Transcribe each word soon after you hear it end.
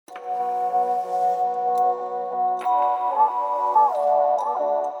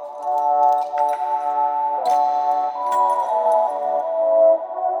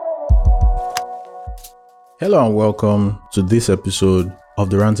Hello and welcome to this episode of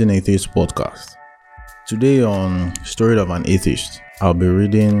the Ranting Atheist podcast. Today on Story of an Atheist, I'll be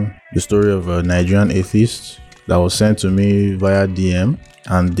reading the story of a Nigerian atheist that was sent to me via DM,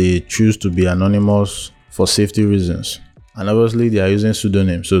 and they choose to be anonymous for safety reasons. And obviously they are using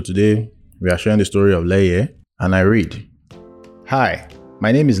pseudonyms. So today we are sharing the story of Leye, and I read. Hi,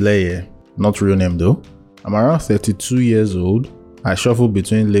 my name is Leye, not real name though. I'm around 32 years old. I shuffle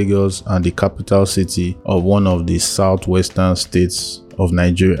between Lagos and the capital city of one of the southwestern states of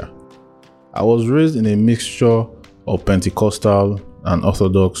Nigeria. I was raised in a mixture of Pentecostal and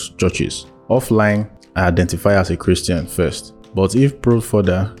Orthodox churches. Offline, I identify as a Christian first, but if probed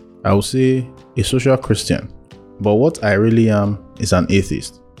further, I would say a social Christian. But what I really am is an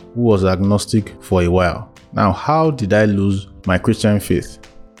atheist who was agnostic for a while. Now, how did I lose my Christian faith?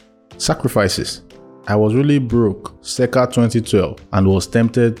 Sacrifices. I was really broke circa 2012 and was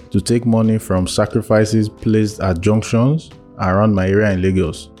tempted to take money from sacrifices placed at junctions around my area in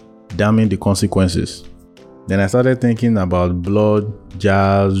Lagos, damning the consequences. Then I started thinking about blood,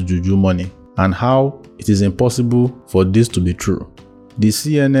 jazz, juju money, and how it is impossible for this to be true. The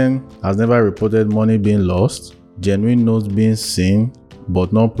CNN has never reported money being lost, genuine notes being seen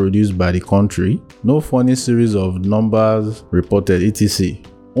but not produced by the country, no funny series of numbers reported, etc.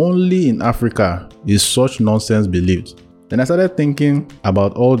 Only in Africa is such nonsense believed. Then I started thinking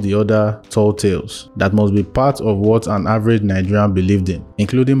about all the other tall tales that must be part of what an average Nigerian believed in,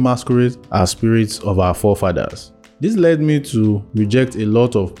 including masquerade as spirits of our forefathers. This led me to reject a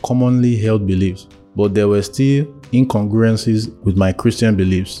lot of commonly held beliefs, but there were still incongruencies with my Christian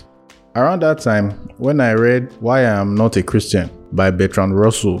beliefs. Around that time, when I read Why I Am Not a Christian by Bertrand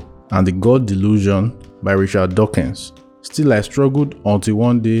Russell and The God Delusion by Richard Dawkins, still I struggled until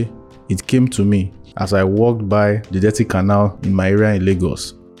one day it came to me as I walked by the dirty canal in my area in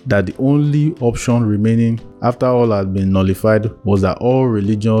Lagos that the only option remaining after all had been nullified was that all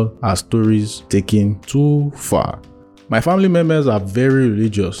religion are stories taken too far. My family members are very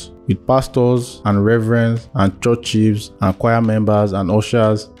religious, with pastors and reverends and church chiefs and choir members and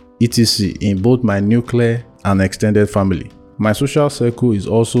ushers etc. in both my nuclear and extended family. My social circle is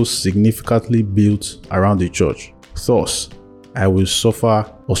also significantly built around the church. Thus, I will suffer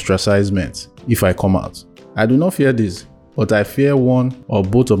ostracizement if I come out. I do not fear this, but I fear one or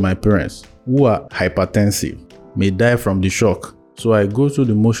both of my parents, who are hypertensive, may die from the shock, so I go through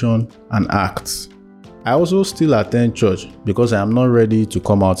the motion and act. I also still attend church because I am not ready to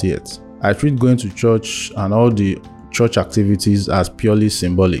come out yet. I treat going to church and all the church activities as purely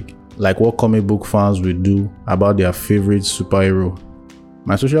symbolic, like what comic book fans will do about their favorite superhero.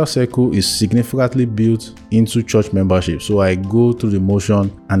 My social circle is significantly built into church membership, so I go through the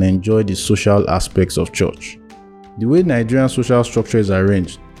motion and enjoy the social aspects of church. The way Nigerian social structure is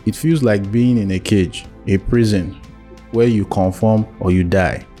arranged, it feels like being in a cage, a prison, where you conform or you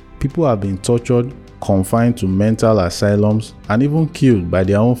die. People have been tortured, confined to mental asylums, and even killed by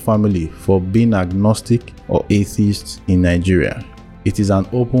their own family for being agnostic or atheists in Nigeria. It is an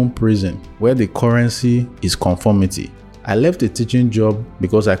open prison where the currency is conformity. I left a teaching job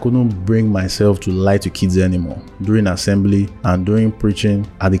because I couldn't bring myself to lie to kids anymore during assembly and during preaching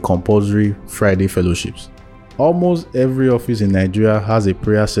at the compulsory Friday fellowships. Almost every office in Nigeria has a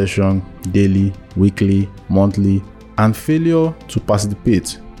prayer session daily, weekly, monthly, and failure to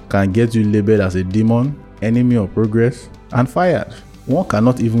participate can get you labeled as a demon, enemy of progress, and fired. One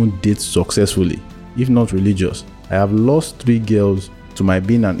cannot even date successfully if not religious. I have lost 3 girls to my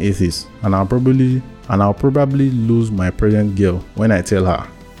being an atheist, and I'll probably lose my present girl when I tell her.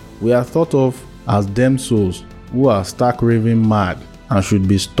 We are thought of as damned souls who are stark raving mad and should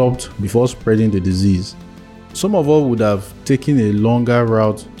be stopped before spreading the disease. Some of us would have taken a longer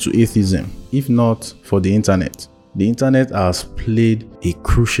route to atheism if not for the internet. The internet has played a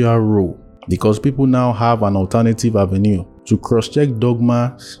crucial role because people now have an alternative avenue to cross-check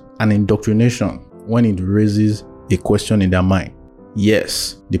dogmas and indoctrination when it raises a question in their mind.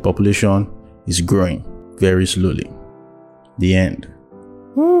 Yes, the population is growing very slowly. The end.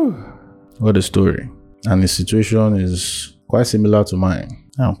 What a story. And the situation is quite similar to mine.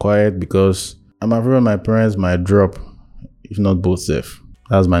 I'm quiet because I'm afraid my parents might drop, if not both safe.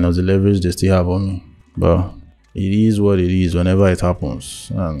 That's minus the leverage they still have on me. But it is what it is whenever it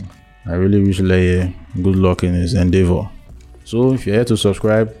happens. And I really wish Leye good luck in his endeavor. So if you're here to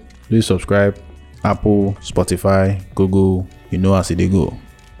subscribe, please subscribe. Apple, Spotify, Google, you know as it go.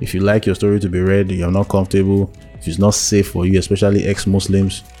 If you like your story to be read, you're not comfortable, if it's not safe for you, especially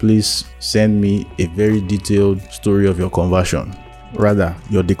ex-Muslims, please send me a very detailed story of your conversion, rather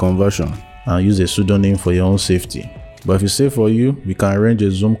your deconversion, and use a pseudonym for your own safety. But if it's safe for you, we can arrange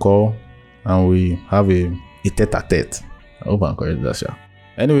a Zoom call and we have a a tete-a-tete. I hope I'm correct with that, yeah.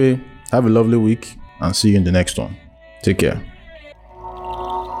 Anyway, have a lovely week and see you in the next one. Take care.